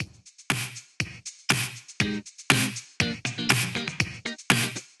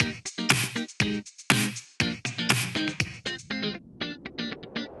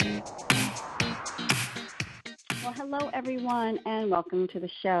Hello, everyone, and welcome to the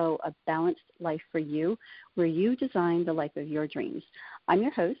show, A Balanced Life for You, where you design the life of your dreams. I'm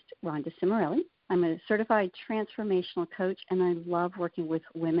your host, Rhonda Cimarelli. I'm a certified transformational coach, and I love working with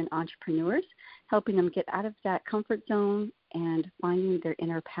women entrepreneurs, helping them get out of that comfort zone and finding their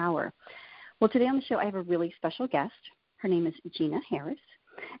inner power. Well, today on the show, I have a really special guest. Her name is Jena Harris,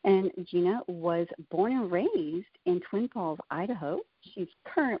 and Jena was born and raised in Twin Falls, Idaho. She's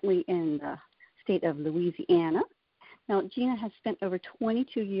currently in the state of Louisiana. Now, Jena has spent over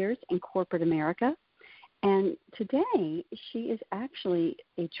 22 years in corporate America, and today she is actually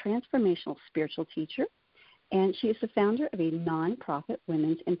a transformational spiritual teacher, and she is the founder of a nonprofit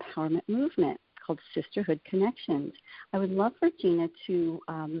women's empowerment movement called Sisterhood Connections. I would love for Jena to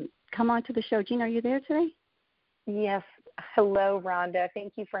come on to the show. Jena, are you there today? Yes. Hello, Rhonda.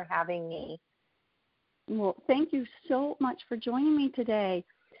 Thank you for having me. Well, thank you so much for joining me today.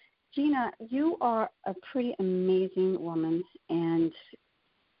 Jena, you are a pretty amazing woman, and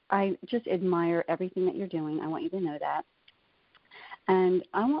I just admire everything that you're doing. I want you to know that. And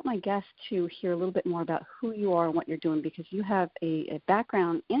I want my guests to hear a little bit more about who you are and what you're doing, because you have a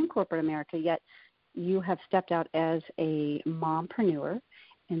background in corporate America, yet you have stepped out as a mompreneur,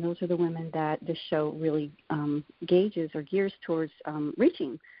 and those are the women that this show really gauges or gears towards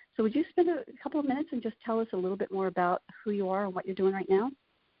reaching. So would you spend a couple of minutes and just tell us a little bit more about who you are and what you're doing right now?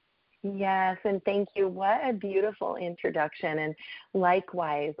 Yes, and thank you. What a beautiful introduction. And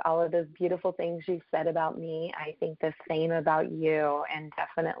likewise, all of those beautiful things you said about me, I think the same about you, and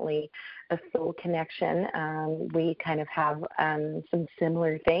definitely a soul connection. We kind of have some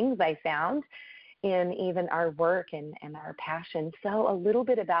similar things I found in even our work and our passion. So a little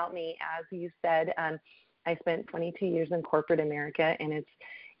bit about me, as you said, I spent 22 years in corporate America, and it's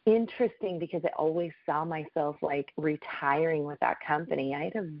interesting because I always saw myself like retiring with that company. I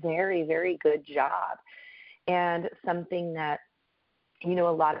had a very, very good job, and something that, a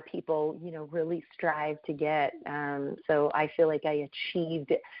lot of people, really strive to get. So I feel like I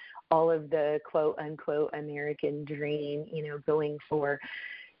achieved all of the quote unquote American dream, going for,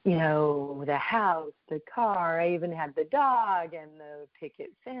 the house, the car. I even had the dog and the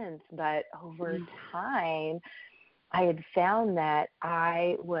picket fence. But over time, I had found that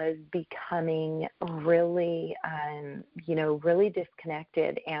I was becoming really, really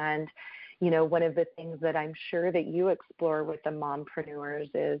disconnected. And, one of the things that I'm sure that you explore with the mompreneurs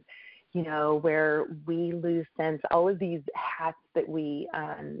is, where we lose sense, all of these hats that we,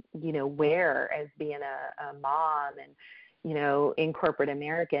 wear as being a mom and, in corporate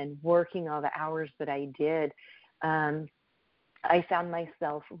America and working all the hours that I did. I found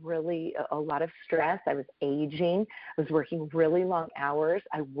myself really a lot of stress. I was aging. I was working really long hours.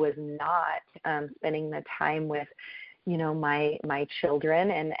 I was not spending the time with, my children.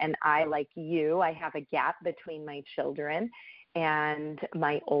 And I, like you, I have a gap between my children and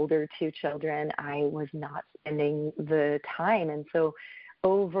my older two children. I was not spending the time. And so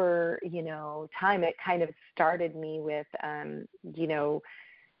over, time, it kind of started me with,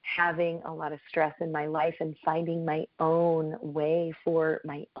 having a lot of stress in my life and finding my own way for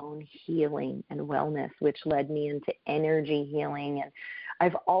my own healing and wellness, which led me into energy healing. And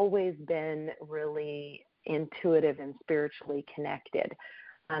I've always been really intuitive and spiritually connected,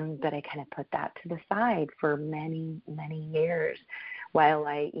 but I kind of put that to the side for many, many years while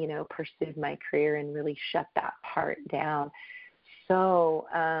I, pursued my career and really shut that part down. So,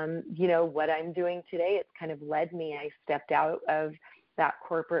 what I'm doing today, it's kind of led me. I stepped out of that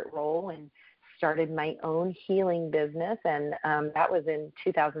corporate role and started my own healing business, and that was in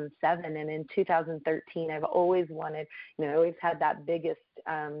 2007. And in 2013, I've always wanted, I always had that biggest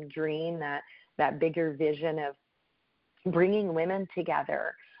dream, that bigger vision of bringing women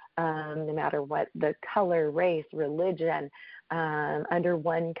together, no matter what the color, race, religion, under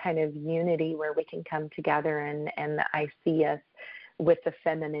one kind of unity where we can come together, and I see us with the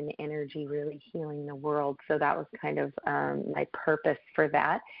feminine energy really healing the world. So that was kind of my purpose for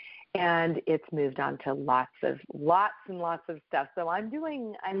that. And it's moved on to lots and lots of stuff. So I'm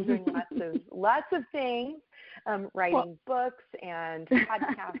doing lots of things, writing books and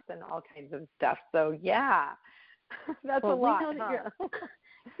podcasts and all kinds of stuff. So yeah, that's a lot.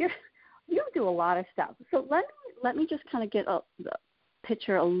 You do a lot of stuff. So let me just kind of get the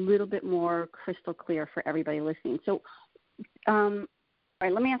picture a little bit more crystal clear for everybody listening. So, all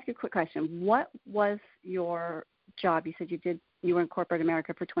right, let me ask you a quick question. What was your job? You said you were in corporate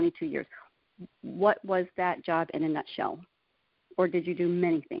America for 22 years. What was that job in a nutshell? Or did you do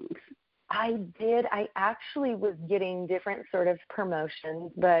many things? I did. I actually was getting different sort of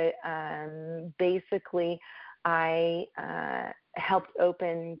promotions, but basically I helped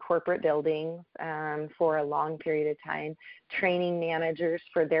open corporate buildings for a long period of time, training managers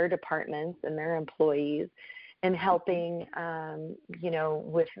for their departments and their employees, and helping,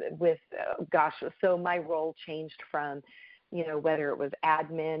 so my role changed from, whether it was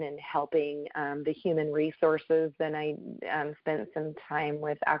admin and helping the human resources, then I spent some time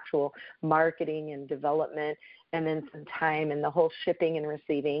with actual marketing and development, and then some time in the whole shipping and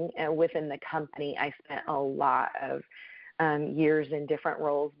receiving within the company. I spent a lot of years in different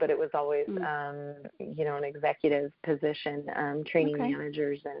roles, but it was always, an executive position, training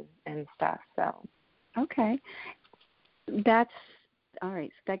managers and stuff. So. Okay. That's all right.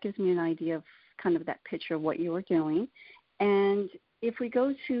 So that gives me an idea of kind of that picture of what you were doing. And if we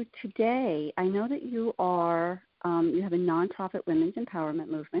go to today, I know that you are, you have a nonprofit women's empowerment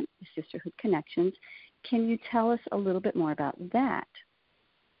movement, the Sisterhood Connections. Can you tell us a little bit more about that?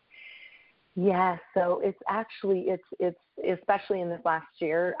 Yes, so it's actually, it's especially in this last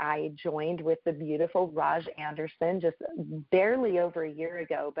year, I joined with the beautiful Raj Anderson just barely over a year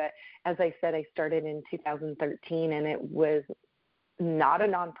ago. But as I said, I started in 2013, and it was not a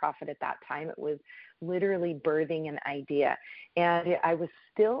nonprofit at that time. It was literally birthing an idea. And I was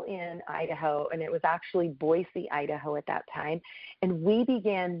still in Idaho, and it was actually Boise, Idaho at that time. And we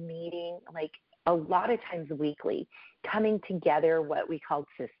began meeting like a lot of times weekly, coming together what we called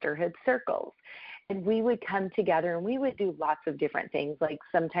sisterhood circles. And we would come together and we would do lots of different things. Like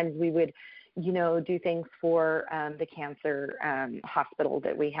sometimes we would, do things for the cancer hospital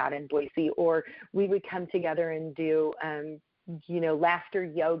that we had in Boise, or we would come together and do, laughter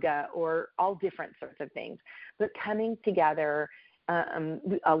yoga, or all different sorts of things. But coming together,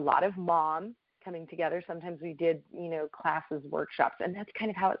 a lot of moms coming together. Sometimes we did, classes, workshops, and that's kind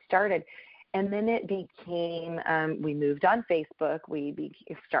of how it started. And then it became, we moved on Facebook. We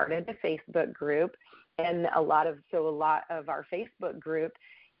started a Facebook group, and a lot of our Facebook group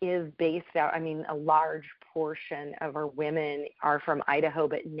is based out, a large portion of our women are from Idaho,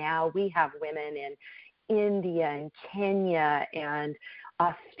 but now we have women in India and Kenya and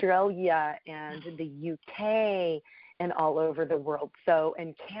Australia and the UK and all over the world. So,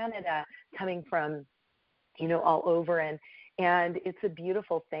 and Canada, coming from, all over, and it's a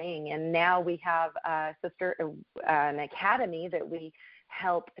beautiful thing. And now we have an academy that we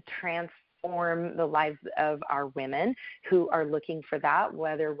help transform the lives of our women who are looking for that,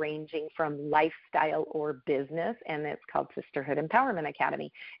 whether ranging from lifestyle or business, and it's called Sisterhood Empowerment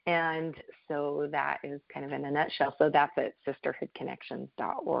Academy. And so that is kind of in a nutshell. So that's at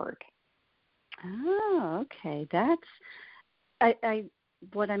sisterhoodconnections.org. Oh, okay. That's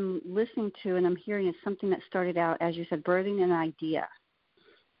what I'm listening to and I'm hearing is something that started out, as you said, birthing an idea,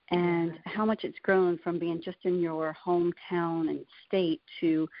 and how much it's grown from being just in your hometown and state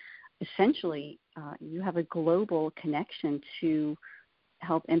to essentially you have a global connection to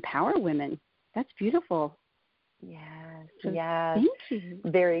help empower women. That's beautiful. Yes, so yes. Thank you.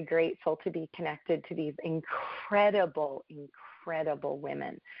 Very grateful to be connected to these incredible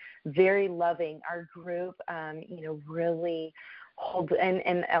women. Very loving. Our group, really holds,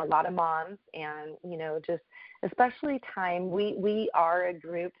 and a lot of moms, and, just especially time. We are a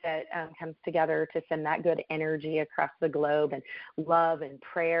group that comes together to send that good energy across the globe, and love and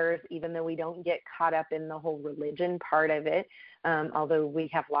prayers, even though we don't get caught up in the whole religion part of it. Although we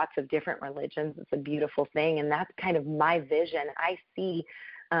have lots of different religions, it's a beautiful thing, and that's kind of my vision. I see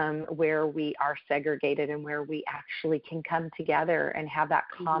where we are segregated and where we actually can come together and have that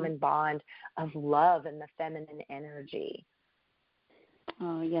common bond of love and the feminine energy.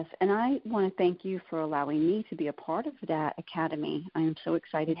 Oh, yes. And I want to thank you for allowing me to be a part of that academy. I am so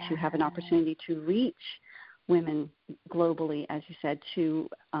excited to have an opportunity to reach women globally, as you said, to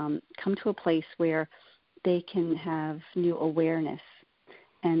come to a place where they can have new awareness.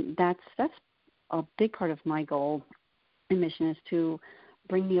 And that's a big part of my goal and mission, is to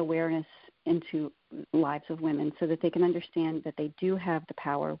bring the awareness into lives of women so that they can understand that they do have the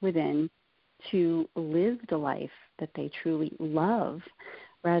power within to live the life that they truly love,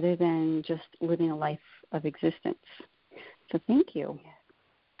 rather than just living a life of existence. So thank you.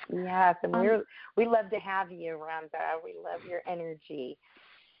 Yes, and we love to have you, Rhonda. We love your energy.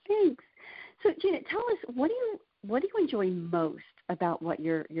 Thanks. So, Jena, tell us, what do you enjoy most about what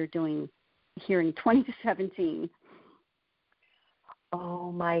you're doing here in 2017?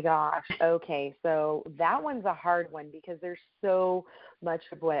 Oh, my gosh. Okay, so that one's a hard one because there's so much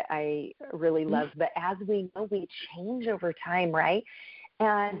of what I really love. But as we know, we change over time, right?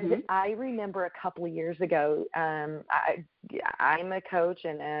 And I remember a couple of years ago, I'm a coach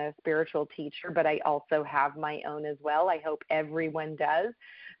and a spiritual teacher, but I also have my own as well. I hope everyone does.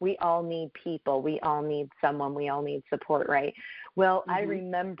 We all need people. We all need someone. We all need support, right? Well, I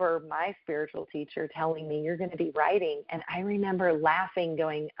remember my spiritual teacher telling me, you're going to be writing. And I remember laughing,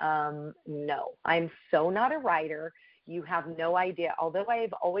 going, no, I'm so not a writer. You have no idea. Although I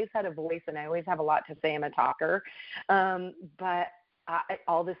have always had a voice and I always have a lot to say, I'm a talker. But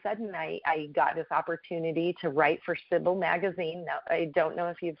all of a sudden, I got this opportunity to write for Sybil magazine. Now, I don't know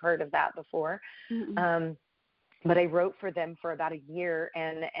if you've heard of that before, but I wrote for them for about a year,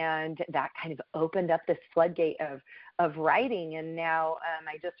 and that kind of opened up this floodgate of writing. And now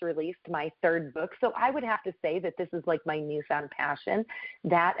I just released my third book. So I would have to say that this is like my newfound passion,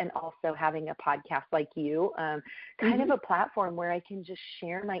 that and also having a podcast like you, kind of a platform where I can just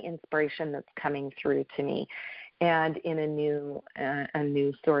share my inspiration that's coming through to me, and in a new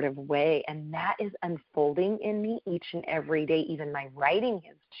sort of way. And that is unfolding in me each and every day. Even my writing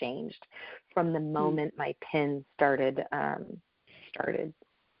has changed from the moment my pen started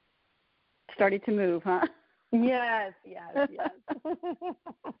to move, huh? Yes.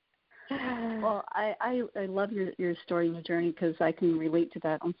 Well, I love your story and your journey, because I can relate to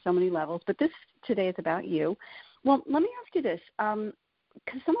that on so many levels. But this today is about you. Well, let me ask you this.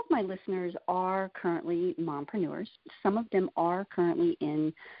 Because some of my listeners are currently mompreneurs. Some of them are currently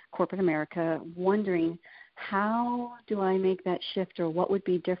in corporate America wondering, how do I make that shift, or what would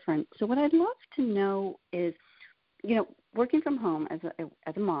be different? So what I'd love to know is, working from home as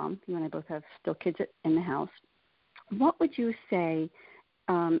a mom, you and I both have still kids in the house, what would you say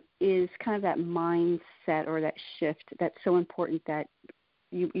is kind of that mindset or that shift that's so important that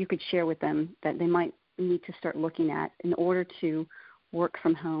you could share with them that they might need to start looking at in order to work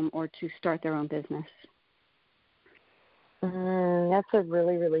from home or to start their own business? That's a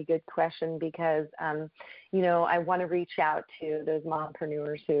really, really good question, because, I want to reach out to those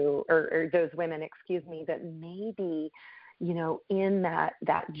mompreneurs or those women, that may be, in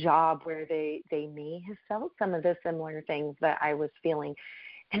that job where they may have felt some of the similar things that I was feeling.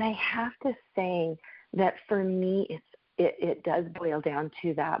 And I have to say that for me, it does boil down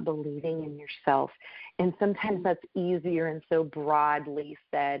to that believing in yourself. And sometimes that's easier and so broadly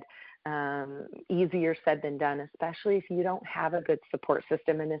said, easier said than done, especially if you don't have a good support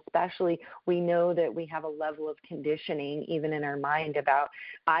system. And especially we know that we have a level of conditioning even in our mind about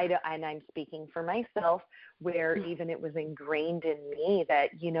and I'm speaking for myself, where even it was ingrained in me that,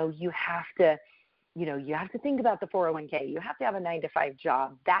 you have to think about the 401k. You have to have a 9-to-5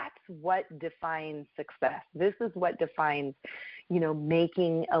 job. That's what defines success. This is what defines,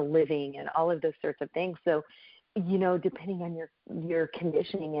 making a living and all of those sorts of things. So, depending on your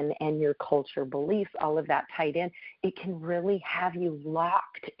conditioning and your culture beliefs, all of that tied in, it can really have you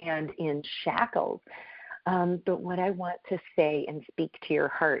locked and in shackles. But what I want to say and speak to your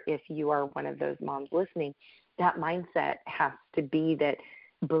heart, if you are one of those moms listening, that mindset has to be that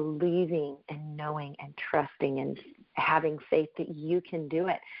believing and knowing and trusting and having faith that you can do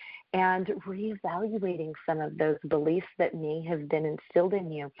it, and reevaluating some of those beliefs that may have been instilled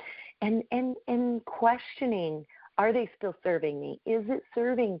in you, and questioning, are they still serving me? Is it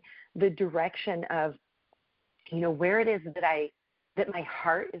serving the direction of, where it is that my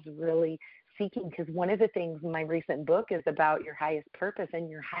heart is really seeking? Because one of the things in my recent book is about your highest purpose, and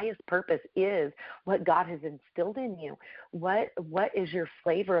your highest purpose is what God has instilled in you. What is your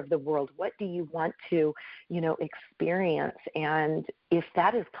flavor of the world? What do you want to, experience? And if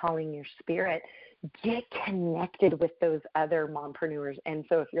that is calling your spirit, get connected with those other mompreneurs. And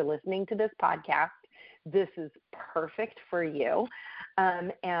so if you're listening to this podcast, this is perfect for you.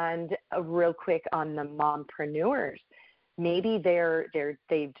 And real quick on the mompreneurs, maybe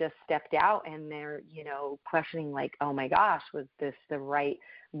they've just stepped out and they're, questioning like, oh my gosh, was this the right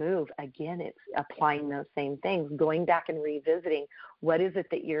move? Again, it's applying those same things, going back and revisiting. What is it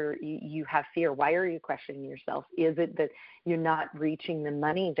that you have fear? Why are you questioning yourself? Is it that you're not reaching the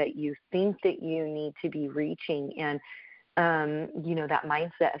money that you think that you need to be reaching? And, that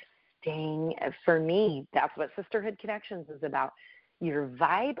mindset of staying, for me, that's what Sisterhood Connections is about. Your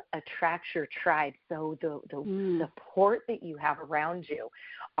vibe attracts your tribe. So the support that you have around you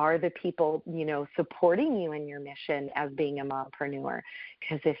are the people, supporting you in your mission as being a mompreneur.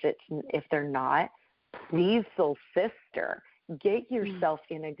 Because if they're not, please, soul sister, get yourself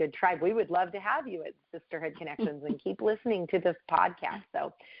in a good tribe. We would love to have you at Sisterhood Connections, and keep listening to this podcast.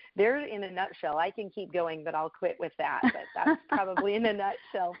 So there's, in a nutshell, I can keep going, but I'll quit with that. But that's probably in a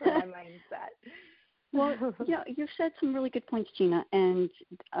nutshell for my mindset. Well, you've said some really good points, Jena, and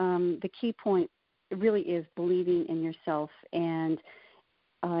the key point really is believing in yourself. And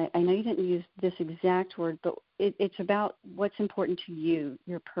I know you didn't use this exact word, but it's about what's important to you,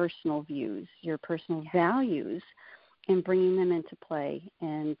 your personal views, your personal values, and bringing them into play,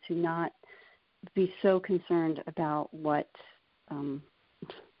 and to not be so concerned about what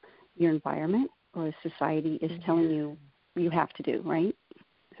your environment or society is telling you have to do, right?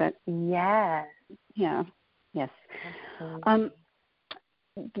 Is that? Yes. Yeah. Yes. All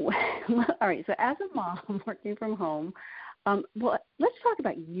right. So as a mom working from home, well, let's talk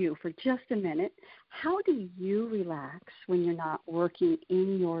about you for just a minute. How do you relax when you're not working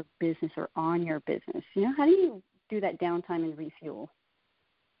in your business or on your business? You know, how do you do that downtime and refuel?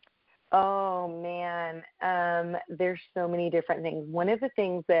 Oh, man, there's so many different things. One of the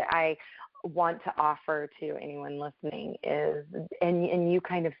things that I want to offer to anyone listening is, and you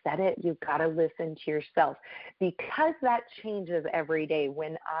kind of said it, you've got to listen to yourself, because that changes every day.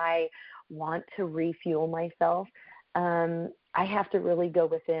 When I want to refuel myself, I have to really go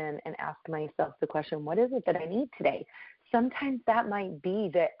within and ask myself the question, what is it that I need today? Sometimes that might be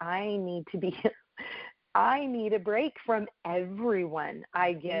that I need a break from everyone.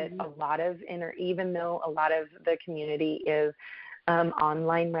 I get a lot of even though a lot of the community is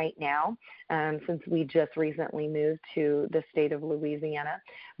online right now, since we just recently moved to the state of Louisiana.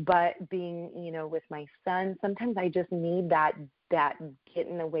 But being, with my son, sometimes I just need that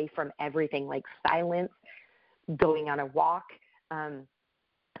getting away from everything, like silence, going on a walk.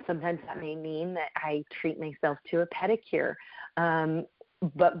 Sometimes that may mean that I treat myself to a pedicure.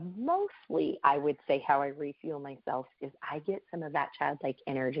 But mostly, I would say how I refuel myself is I get some of that childlike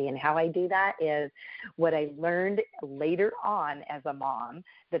energy. And how I do that is what I learned later on as a mom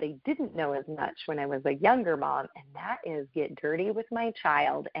that I didn't know as much when I was a younger mom, and that is get dirty with my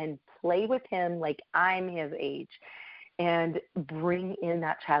child and play with him like I'm his age and bring in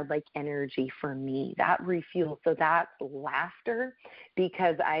that childlike energy for me. That refuels. So that's laughter,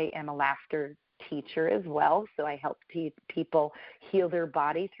 because I am a laughter teacher as well, so I help people heal their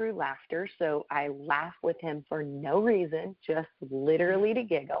body through laughter. So I laugh with him for no reason, just literally to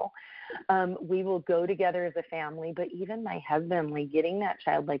giggle. We will go together as a family, but even my husband, like getting that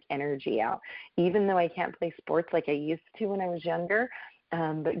childlike energy out, even though I can't play sports like I used to when I was younger,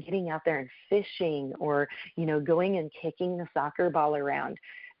 but getting out there and fishing, or, going and kicking the soccer ball around.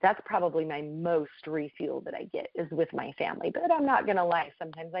 That's probably my most refuel that I get is with my family. But I'm not going to lie,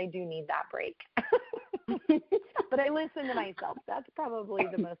 sometimes I do need that break. But I listen to myself. That's probably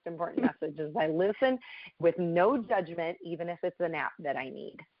the most important message, is I listen with no judgment, even if it's a nap that I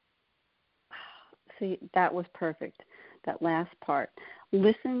need. See, that was perfect, that last part.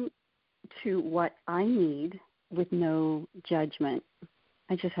 Listen to what I need with no judgment.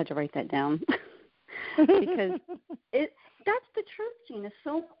 I just had to write that down. Because that's the truth, Jena.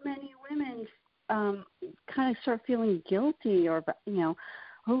 So many women kind of start feeling guilty, or,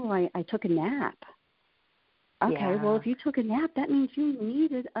 I took a nap. Okay, yeah. Well, if you took a nap, that means you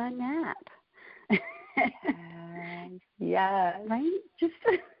needed a nap. Yeah. Right? Just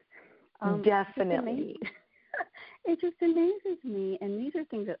definitely. It just amazes me. And these are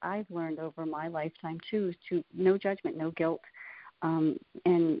things that I've learned over my lifetime, too, to no judgment, no guilt.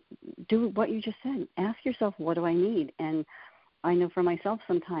 And do what you just said. Ask yourself, what do I need? And I know for myself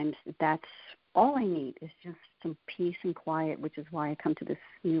sometimes that's all I need is just some peace and quiet, which is why I come to this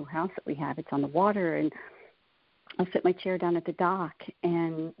new house that we have. It's on the water, and I'll sit my chair down at the dock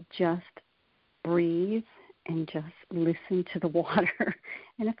and just breathe and just listen to the water.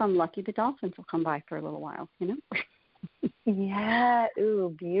 And if I'm lucky, the dolphins will come by for a little while, Yeah.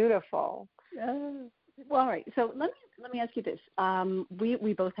 Ooh, beautiful. Well, all right. So let me ask you this.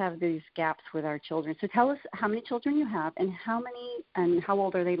 We both have these gaps with our children. So tell us how many children you have, and how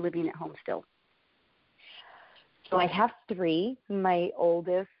old are they living at home still? So I have 3. My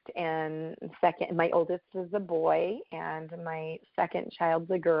oldest is a boy, and my second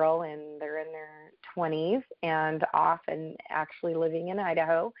child's a girl, and they're in their 20s and off and actually living in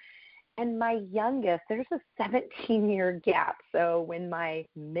Idaho. And my youngest, there's a 17-year gap. So when my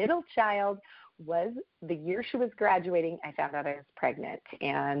middle child was the year she was graduating, I found out I was pregnant,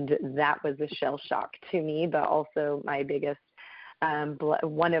 and that was a shell shock to me, but also my biggest,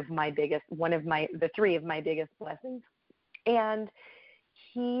 the 3 of my biggest blessings. And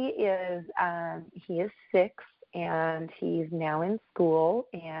he is 6, and he's now in school,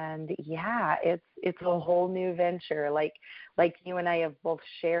 and yeah, it's a whole new venture. Like you and I have both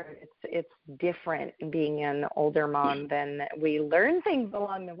shared, it's different being an older mom than we learn things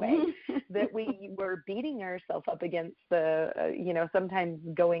along the way that we were beating ourselves up against the, sometimes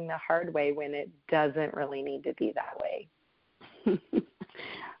going the hard way when it doesn't really need to be that way.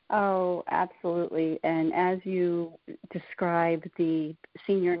 Oh, absolutely. And as you describe the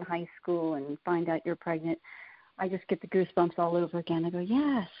senior in high school and find out you're pregnant, I just get the goosebumps all over again. I go,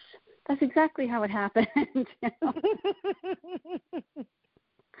 yes, that's exactly how it happened.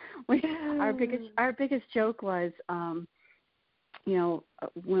 Our biggest joke was, when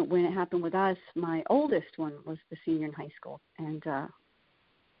it happened with us, my oldest one was the senior in high school, and I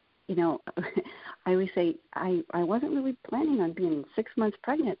always say I wasn't really planning on being 6 months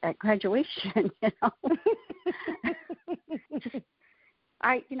pregnant at graduation.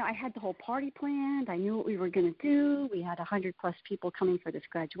 I had the whole party planned. I knew what we were going to do. We had 100+ people coming for this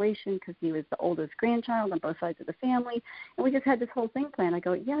graduation because he was the oldest grandchild on both sides of the family, and we just had this whole thing planned. I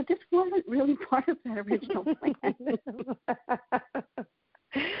go, yeah, this wasn't really part of that original plan.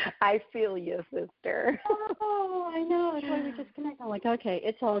 I feel you, sister. Oh, I know. That's why we just connect. I'm like, okay,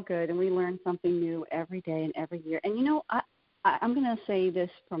 it's all good, and we learn something new every day and every year. And I'm going to say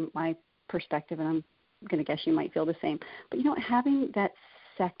this from my perspective, and I'm going to guess you might feel the same. But having that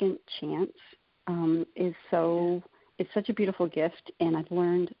second chance it's such a beautiful gift, and I've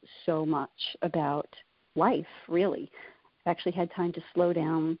learned so much about life. Really, I've actually had time to slow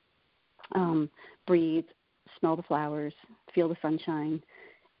down, breathe, smell the flowers, feel the sunshine,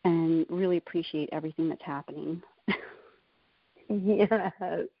 and really appreciate everything that's happening. Yes,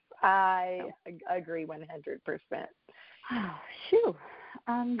 I agree 100%. Oh, shoo.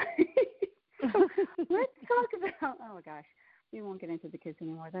 Let's talk about, oh gosh, we won't get into the kids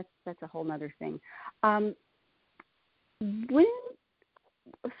anymore. That's a whole other thing. When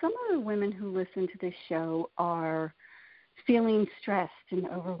some of the women who listen to this show are feeling stressed and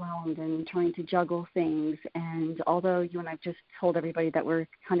overwhelmed and trying to juggle things, and although you and I've just told everybody that we're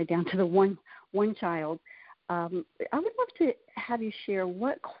kind of down to the one child, I would love to have you share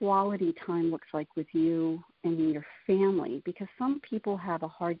what quality time looks like with you and your family, because some people have a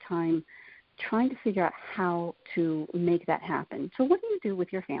hard time trying to figure out how to make that happen. So what do you do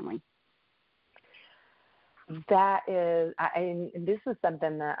with your family? That is, this is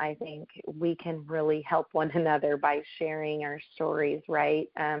something that I think we can really help one another by sharing our stories, right?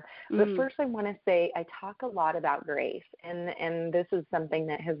 But first I want to say I talk a lot about grace, and this is something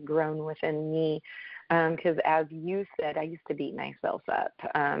that has grown within me because as you said, I used to beat myself up,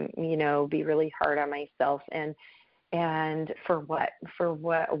 be really hard on myself, and for what?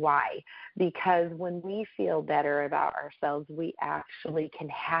 Why? Because when we feel better about ourselves, we actually can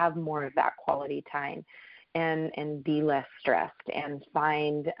have more of that quality time and be less stressed and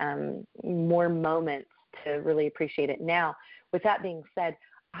find more moments to really appreciate it. Now, with that being said,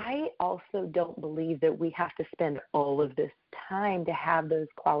 I also don't believe that we have to spend all of this time to have those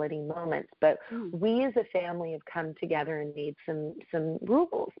quality moments. But we as a family have come together and made some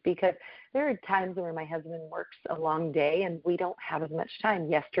rules, because there are times where my husband works a long day and we don't have as much time.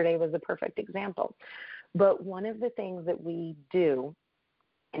 Yesterday was a perfect example. But one of the things that we do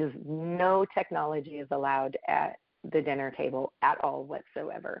is no technology is allowed at the dinner table at all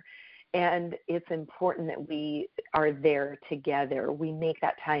whatsoever. And it's important that we are there together. We make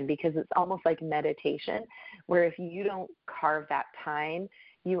that time, because it's almost like meditation, where if you don't carve that time,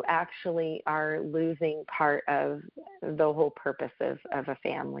 you actually are losing part of the whole purpose of a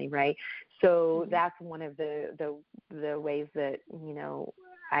family, right? So that's one of the ways that,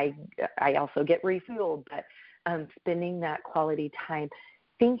 I also get refueled, but spending that quality time,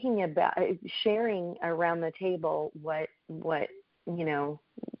 thinking about sharing around the table what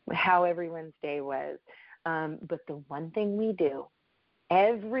how everyone's day was. But the one thing we do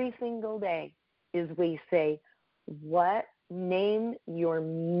every single day is we say, name your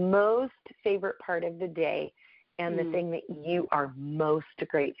most favorite part of the day and the thing that you are most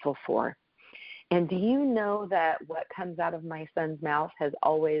grateful for. And do you know that what comes out of my son's mouth has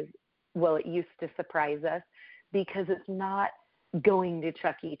always, it used to surprise us, because it's not going to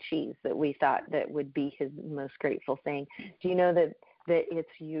Chuck E. Cheese that we thought that would be his most grateful thing. Do you know that it's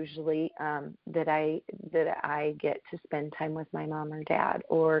usually that I get to spend time with my mom or dad,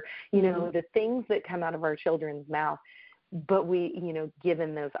 or, the things that come out of our children's mouth, but we,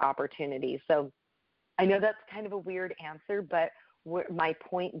 given those opportunities. So I know that's kind of a weird answer, but my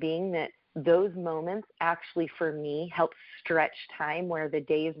point being that those moments actually for me help stretch time, where the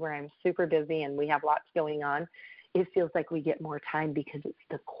days where I'm super busy and we have lots going on, it feels like we get more time because it's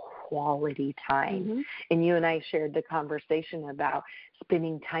the quality time. And you and I shared the conversation about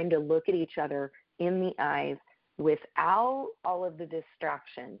spending time to look at each other in the eyes without all of the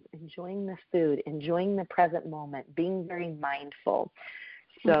distractions, enjoying the food, enjoying the present moment, being very mindful.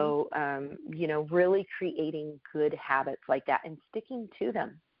 So, really creating good habits like that and sticking to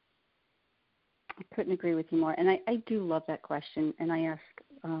them. I couldn't agree with you more. And I do love that question. And I ask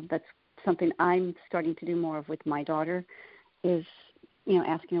That's something I'm starting to do more of with my daughter is,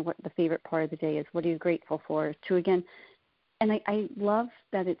 asking her what the favorite part of the day is. What are you grateful for? To, again, and I love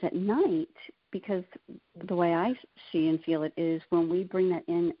that it's at night, because the way I see and feel it is when we bring that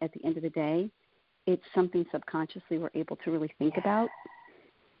in at the end of the day, it's something subconsciously we're able to really think about.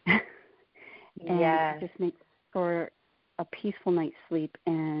 And it just makes for a peaceful night's sleep,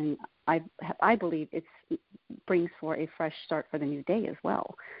 and I believe it brings for a fresh start for the new day as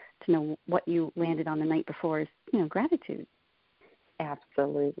well. To know what you landed on the night before is, gratitude.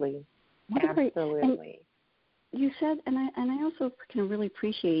 Absolutely. Absolutely. And you said, and I also can really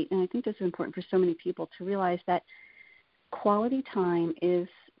appreciate, and I think this is important for so many people to realize that quality time is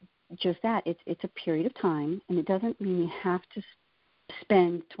just that. It's a period of time, and it doesn't mean you have to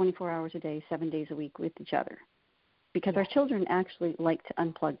spend 24 hours a day, 7 days a week with each other. Because our children actually like to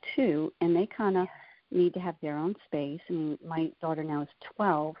unplug too, and they kind of need to have their own space. I mean, my daughter now is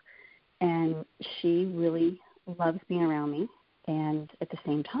 12, and she really loves being around me. And at the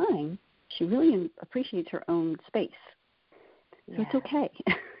same time, she really appreciates her own space. So it's okay.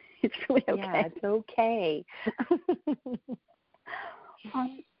 It's really okay. Yeah, it's okay.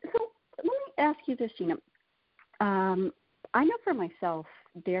 So let me ask you this, Jena. I know for myself,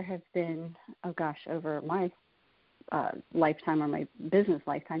 there have been, over my lifetime or my business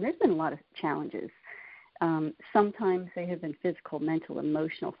lifetime, there's been a lot of challenges. Sometimes they have been physical, mental,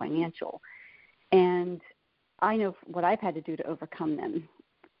 emotional, financial. And I know what I've had to do to overcome them.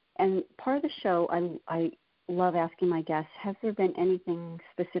 And part of the show, I love asking my guests, has there been anything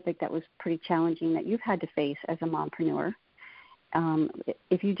specific that was pretty challenging that you've had to face as a mompreneur?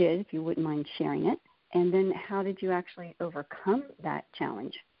 If you did, if you wouldn't mind sharing it. And then how did you actually overcome that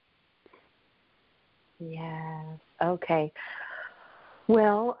challenge? Yes. Okay.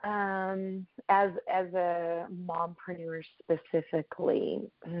 Well, as a mompreneur specifically,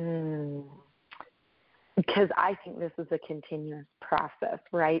 because I think this is a continuous process,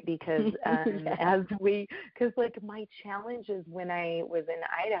 right? Because like my challenges when I was in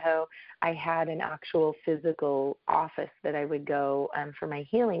Idaho, I had an actual physical office that I would go for my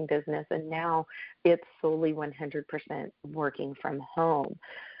healing business, and now it's solely 100% working from home.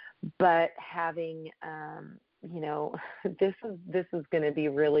 But having, this is going to be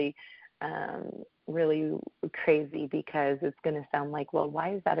really crazy, because it's going to sound like, well,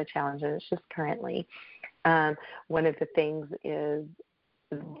 why is that a challenge? And it's just currently one of the things is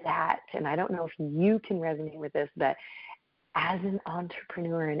that, and I don't know if you can resonate with this, but as an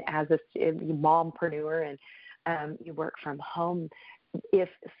entrepreneur and as a mompreneur and you work from home, if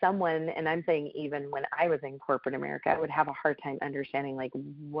someone, and I'm saying even when I was in corporate America, I would have a hard time understanding, like,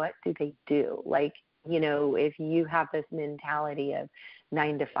 what do they do? Like, if you have this mentality of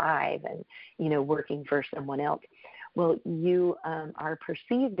 9 to 5 and, working for someone else, well, you are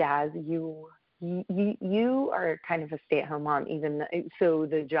perceived as you are kind of a stay-at-home mom, so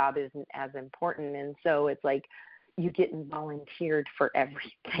the job isn't as important. And so it's like you get volunteered for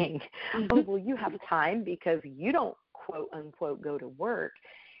everything. Oh, well, you have time because you don't, quote unquote, go to work.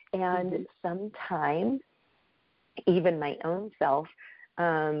 And sometimes even my own self,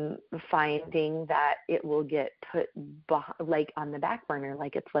 finding that it will get put on the back burner,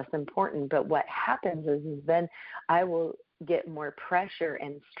 like it's less important. But what happens is then I will get more pressure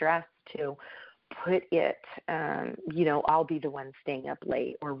and stress to put it, I'll be the one staying up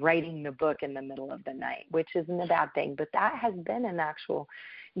late or writing the book in the middle of the night, which isn't a bad thing. But that has been an actual,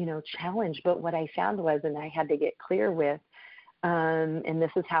 challenge. But what I found was, and I had to get clear with, and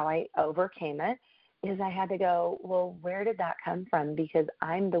this is how I overcame it, is I had to go, well, where did that come from? Because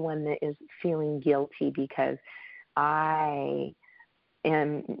I'm the one that is feeling guilty because I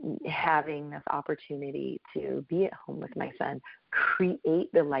am having this opportunity to be at home with my son,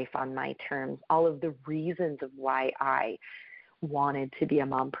 create the life on my terms, all of the reasons of why I wanted to be a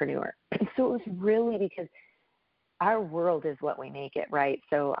mompreneur. So it was really because our world is what we make it, right?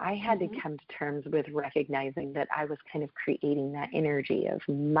 So I had to come to terms with recognizing that I was kind of creating that energy of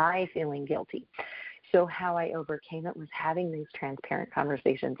my feeling guilty. So how I overcame it was having these transparent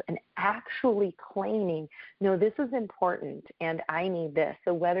conversations and actually claiming, no, this is important and I need this.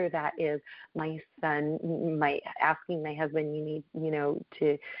 So whether that is my son, asking my husband, you need,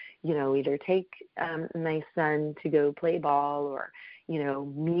 to, either take my son to go play ball, or,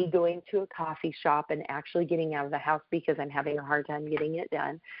 me going to a coffee shop and actually getting out of the house because I'm having a hard time getting it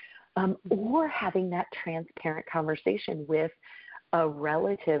done, or having that transparent conversation with a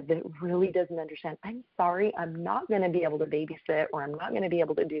relative that really doesn't understand. I'm sorry, I'm not going to be able to babysit, or I'm not going to be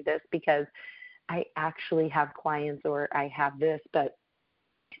able to do this because I actually have clients or I have this, but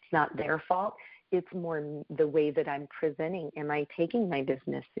it's not their fault. it's more the way that I'm presenting. Am I taking my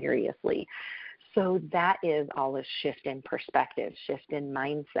business seriously? So that is all a shift in perspective, shift in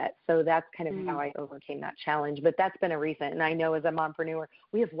mindset. So that's kind of how I overcame that challenge. But that's been a recent, and I know as a mompreneur,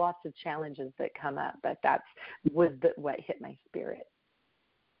 we have lots of challenges that come up, but that's what hit my spirit.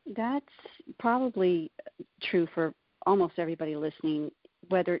 That's probably true for almost everybody listening,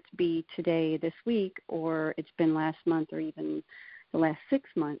 whether it be today, this week, or it's been last month or even the last 6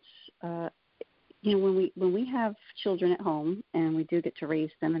 months. When we have children at home and we do get to raise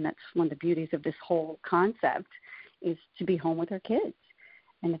them, and that's one of the beauties of this whole concept, is to be home with our kids.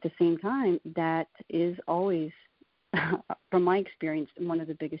 And at the same time, that is always, from my experience, one of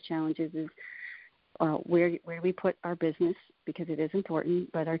the biggest challenges is where we put our business, because it is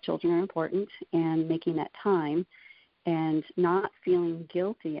important, but our children are important, and making that time and not feeling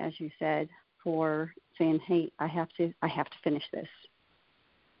guilty, as you said, for saying, hey, I have to finish this.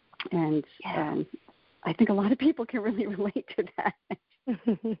 And I think a lot of people can really relate to that.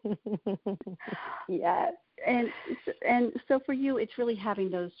 Yes. And so for you, it's really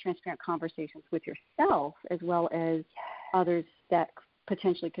having those transparent conversations with yourself as well as others that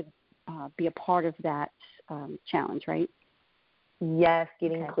potentially could be a part of that challenge, right? Yes,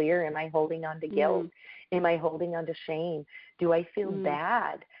 getting clear. Am I holding on to guilt? Am I holding on to shame? Do I feel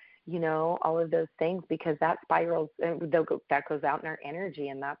bad? All of those things, because that spirals, that goes out in our energy,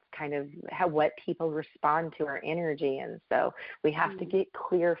 and that's kind of what people respond to our energy. And so we have to get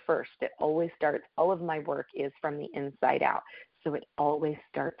clear first. It always starts, all of my work is from the inside out. So it always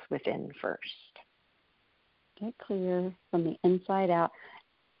starts within first. Get clear from the inside out.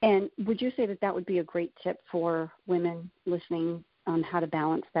 And would you say that would be a great tip for women listening on how to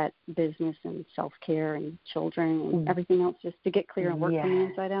balance that business and self-care and children and everything else, just to get clear and work from the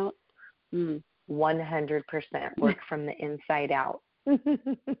inside out? 100% work from the inside out.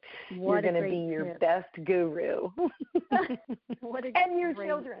 You're going to be your best guru. And your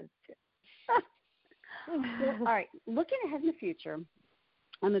children. Well, all right, looking ahead in the future,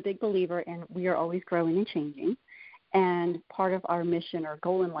 I'm a big believer in we are always growing and changing. And part of our mission or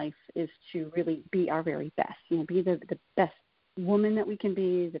goal in life is to really be our very best, be the best woman that we can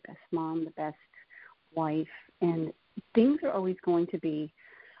be, the best mom, the best wife. And things are always going to be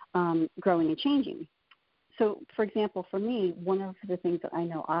growing and changing. So, for example, for me, one of the things that I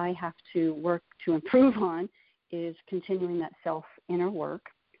know I have to work to improve on is continuing that self-inner work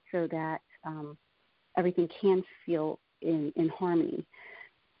so that everything can feel in harmony.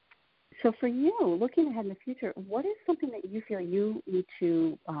 So for you, looking ahead in the future, what is something that you feel you need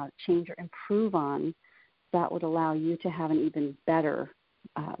to change or improve on that would allow you to have an even better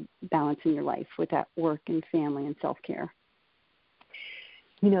balance in your life with that work and family and self-care?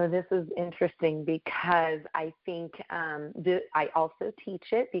 This is interesting because I think I also teach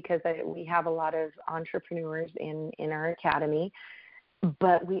it because we have a lot of entrepreneurs in our academy,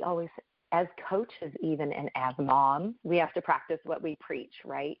 but we always, as coaches even and as moms, we have to practice what we preach,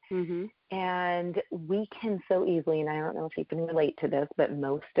 right? Mm-hmm. And we can so easily, and I don't know if you can relate to this, but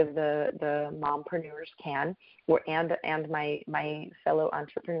most of the mompreneurs can, and my fellow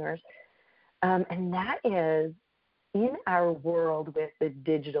entrepreneurs, and that is, in our world with the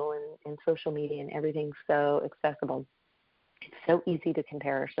digital and social media and everything so accessible, it's so easy to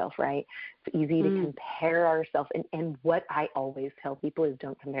compare ourselves, right? It's easy to compare ourselves. And what I always tell people is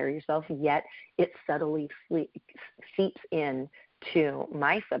don't compare yourself, yet it subtly seeps in to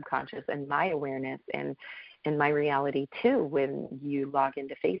my subconscious and my awareness and my reality too when you log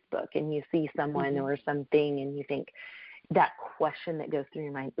into Facebook and you see someone or something and you think that question that goes through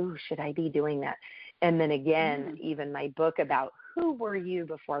your mind, ooh, should I be doing that? And then again, even my book about who were you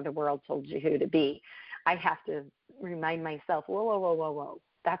before the world told you who to be, I have to remind myself, whoa.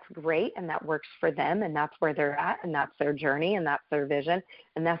 That's great, and that works for them, and that's where they're at, and that's their journey, and that's their vision,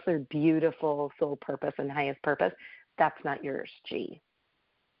 and that's their beautiful soul purpose and highest purpose. That's not yours, G.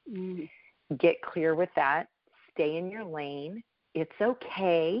 Get clear with that. Stay in your lane. It's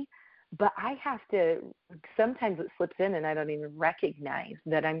okay. But I have to, sometimes it slips in and I don't even recognize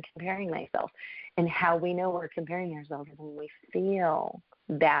that I'm comparing myself. And how we know we're comparing ourselves is when we feel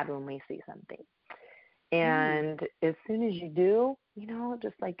bad when we see something. And as soon as you do,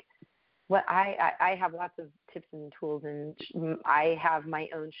 just like what I have lots of tips and tools, and I have my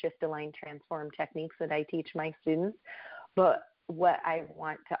own shift, align, transform techniques that I teach my students. But what I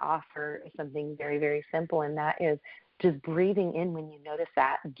want to offer is something very, very simple, and that is just breathing in when you notice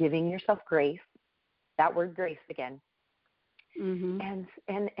that, giving yourself grace, that word grace again, and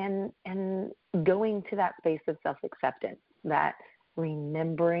going to that space of self-acceptance, that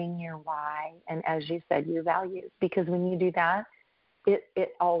remembering your why, and as you said, your values. Because when you do that,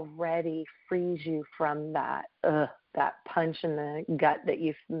 it already frees you from that punch in the gut that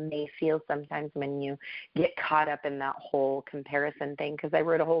you may feel sometimes when you get caught up in that whole comparison thing. Because I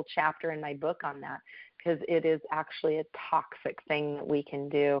wrote a whole chapter in my book on that, because it is actually a toxic thing that we can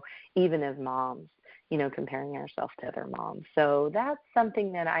do, even as moms, comparing ourselves to other moms. So that's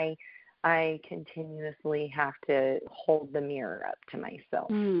something that I continuously have to hold the mirror up to myself.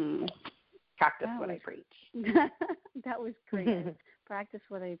 Practice what I preach. That was great. Practice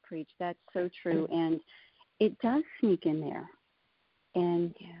what I preach. That's so true. And it does sneak in there.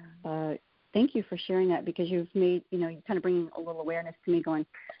 And thank you for sharing that, because you've made, you're kind of bringing a little awareness to me going,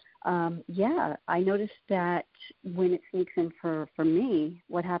 I noticed that when it sneaks in for me,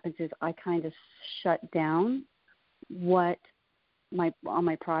 what happens is I kind of shut down all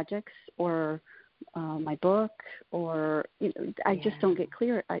my projects or my book, or I just don't get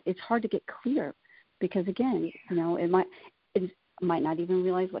clear. It's hard to get clear because, again, it might not even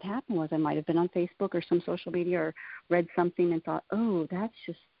realize what happened was I might have been on Facebook or some social media or read something and thought, oh, that's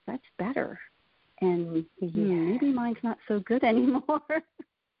better, and maybe mine's not so good anymore.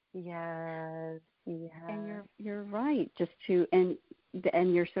 Yes. And you're right. And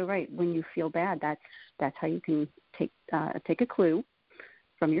you're so right. When you feel bad, that's how you can take a clue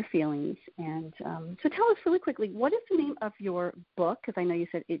from your feelings. And so tell us really quickly, what is the name of your book? Because I know you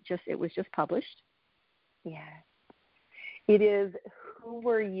said it was just published. Yes. It is Who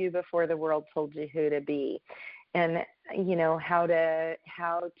Were You Before the World Told You Who to Be? And, how to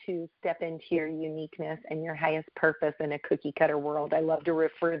step into your uniqueness and your highest purpose in a cookie cutter world. I love to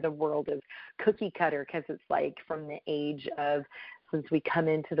refer to the world as cookie cutter, because it's like from the age of, since we come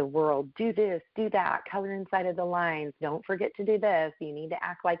into the world, do this, do that, color inside of the lines, don't forget to do this, you need to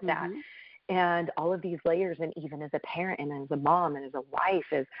act like that. And all of these layers, and even as a parent and as a mom and as a wife,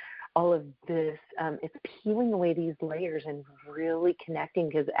 is all of this, it's peeling away these layers and really connecting,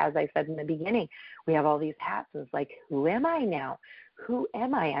 because as I said in the beginning, we have all these hats, and it's like, who am I now? Who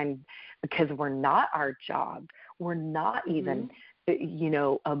am I? Because we're not our job. We're not even,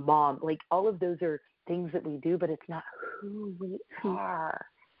 a mom. Like, all of those are things that we do, but it's not who we are.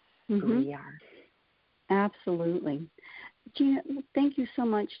 Who we are. Absolutely. Jena, thank you so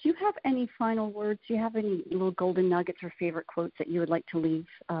much. Do you have any final words? Do you have any little golden nuggets or favorite quotes that you would like to leave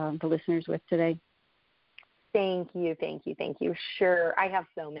the listeners with today? Thank you. Sure. I have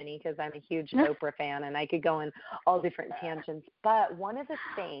so many, because I'm a huge Oprah fan, and I could go in all different tangents. But one of the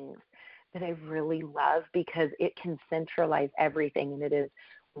things that I really love, because it can centralize everything, and it is,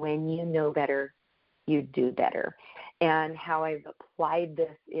 when you know better, you do better. And how I've applied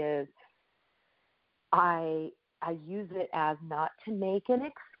this is, I use it as not to make an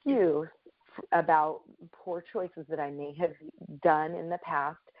excuse about poor choices that I may have done in the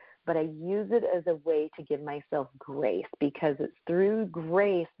past, but I use it as a way to give myself grace, because it's through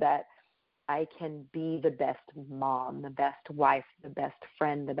grace that I can be the best mom, the best wife, the best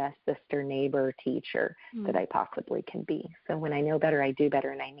friend, the best sister, neighbor, teacher that I possibly can be. So when I know better, I do better,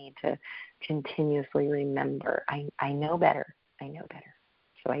 and I need to continuously remember, I know better.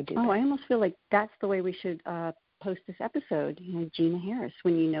 So I do better. I almost feel like that's the way we should post this episode. Jena Harris,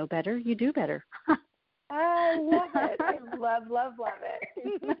 when you know better, you do better. I love it. I love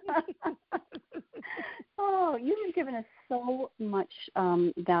it. Oh, you've given us so much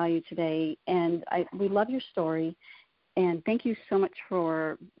value today, and we love your story. And thank you so much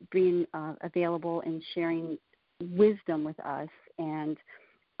for being available and sharing wisdom with us, and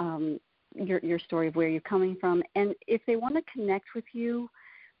your story of where you're coming from. And if they want to connect with you,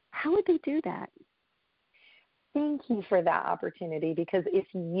 how would they do that? Thank you for that opportunity, because if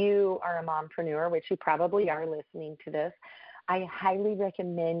you are a mompreneur, which you probably are listening to this, I highly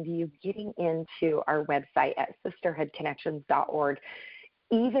recommend you getting into our website at sisterhoodconnections.org,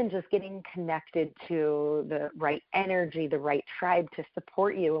 even just getting connected to the right energy, the right tribe to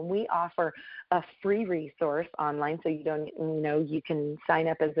support you. And we offer a free resource online, so you can sign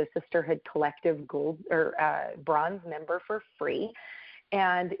up as a Sisterhood Collective Gold or Bronze member for free.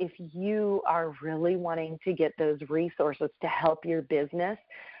 And if you are really wanting to get those resources to help your business,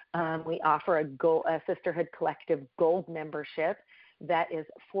 we offer a Sisterhood Collective Gold membership that is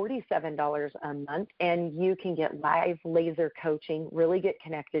 $47 a month, and you can get live laser coaching, really get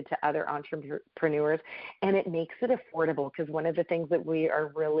connected to other entrepreneurs, and it makes it affordable, because one of the things that we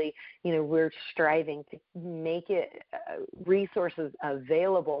are really, we're striving to make it resources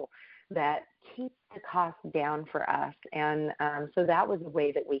available that keep the cost down for us. And so that was a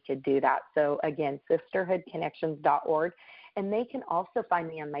way that we could do that. So again, sisterhoodconnections.org. And they can also find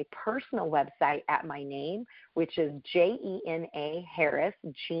me on my personal website at my name, which is Jena Harris,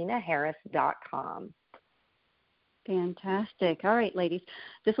 JenaHarris.com. Fantastic. All right, ladies.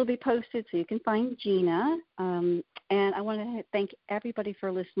 This will be posted so you can find Jena. And I want to thank everybody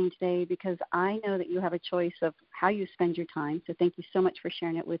for listening today because I know that you have a choice of how you spend your time. So thank you so much for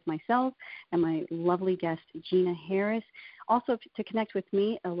sharing it with myself and my lovely guest, Jena Harris. Also, to connect with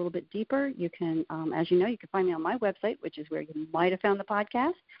me a little bit deeper, you can, as you know, you can find me on my website, which is where you might have found the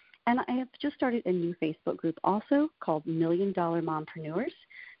podcast. And I have just started a new Facebook group also called $1 Million Mompreneurs.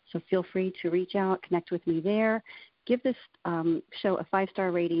 So feel free to reach out, connect with me there. Give this show a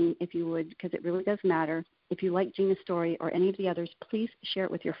 5-star rating if you would, because it really does matter. If you like Jena's story or any of the others, please share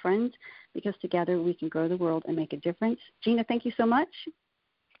it with your friends because together we can grow the world and make a difference. Jena, thank you so much.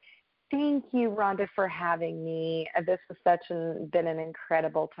 Thank you, Rhonda, for having me. This has been an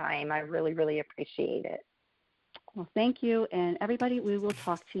incredible time. I really, really appreciate it. Well, thank you. And everybody, we will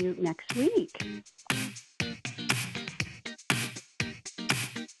talk to you next week.